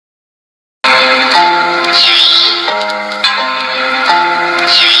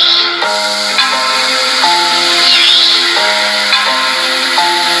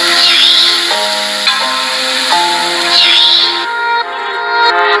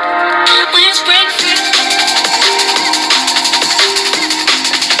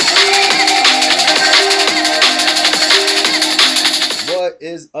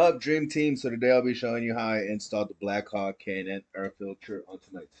Dream Team? So today I'll be showing you how I installed the Blackhawk K&N air filter onto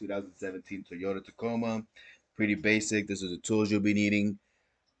my 2017 Toyota Tacoma. Pretty basic. This is the tools you'll be needing.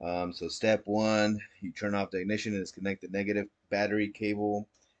 So step one, you turn off the ignition and disconnect the negative battery cable.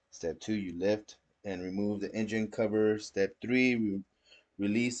 Step two, you lift and remove the engine cover. Step three,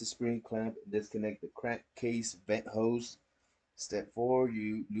 release the spring clamp and disconnect the crankcase vent hose. Step four,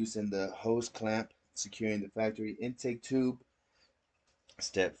 you loosen the hose clamp, securing the factory intake tube.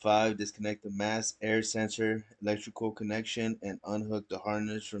 Step 5, disconnect the mass air sensor electrical connection and unhook the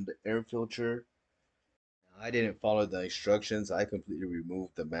harness from the air filter. I didn't follow the instructions. I completely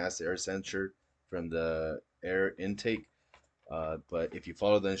removed the mass air sensor from the air intake. But if you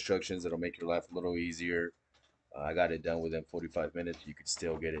follow the instructions, it'll make your life a little easier. I got it done within 45 minutes. You could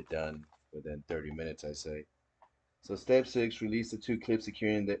still get it done within 30 minutes, I say. So step 6, release the two clips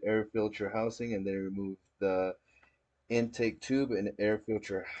securing the air filter housing and then remove the intake tube and air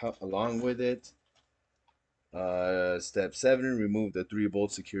filter along with it. Step 7, remove the 3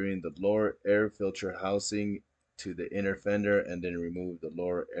 bolts securing the lower air filter housing to the inner fender and then remove the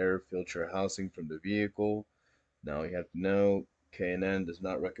lower air filter housing from the vehicle. Now you have to know K&N does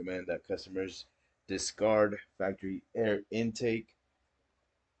not recommend that customers discard factory air intake.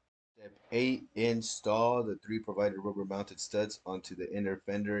 Step 8, install the 3 provided rubber mounted studs onto the inner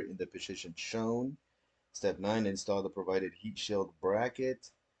fender in the position shown. Step 9, install the provided heat shield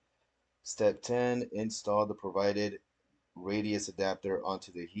bracket. Step 10, install the provided radius adapter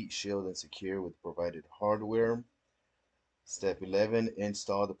onto the heat shield and secure with provided hardware. Step 11,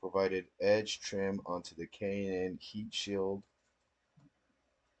 install the provided edge trim onto the K&N heat shield.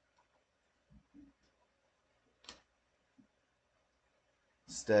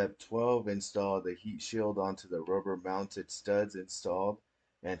 Step 12, install the heat shield onto the rubber mounted studs installed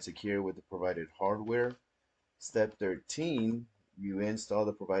and secure with the provided hardware. Step 13, you install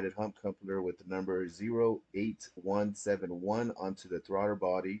the provided hump coupler with the number 08171 onto the throttle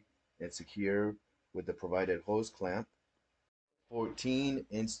body and secure with the provided hose clamp. 14,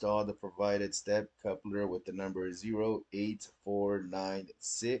 install the provided step coupler with the number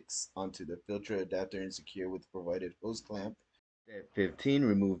 08496 onto the filter adapter and secure with the provided hose clamp. Step 15,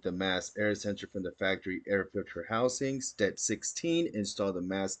 remove the mass air sensor from the factory air filter housing. Step 16, install the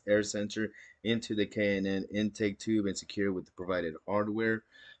mass air sensor into the K&N intake tube and secure with the provided hardware.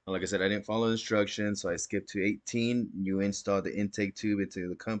 Like I said, I didn't follow instructions, so I skipped to 18. You install the intake tube into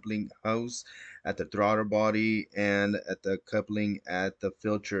the coupling house at the throttle body and at the coupling at the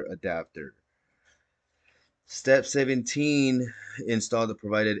filter adapter. Step 17, install the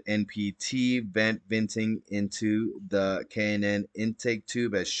provided NPT vent venting into the K&N intake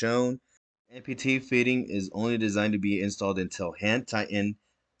tube as shown. NPT fitting is only designed to be installed until hand tightened.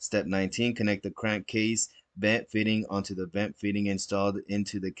 Step 19, connect the crankcase vent fitting onto the vent fitting installed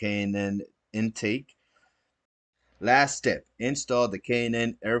into the K&N intake. Last step, install the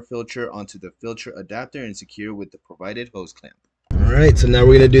K&N air filter onto the filter adapter and secure with the provided hose clamp. Alright, so now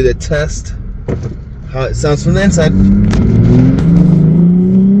we're going to do the test. How it sounds from the inside.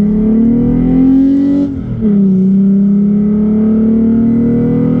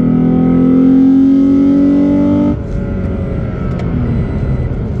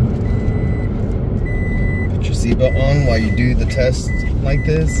 Put your seatbelt on while you do the test like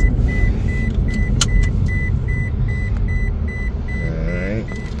this. Alright.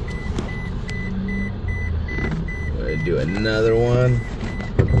 I'm gonna do another one.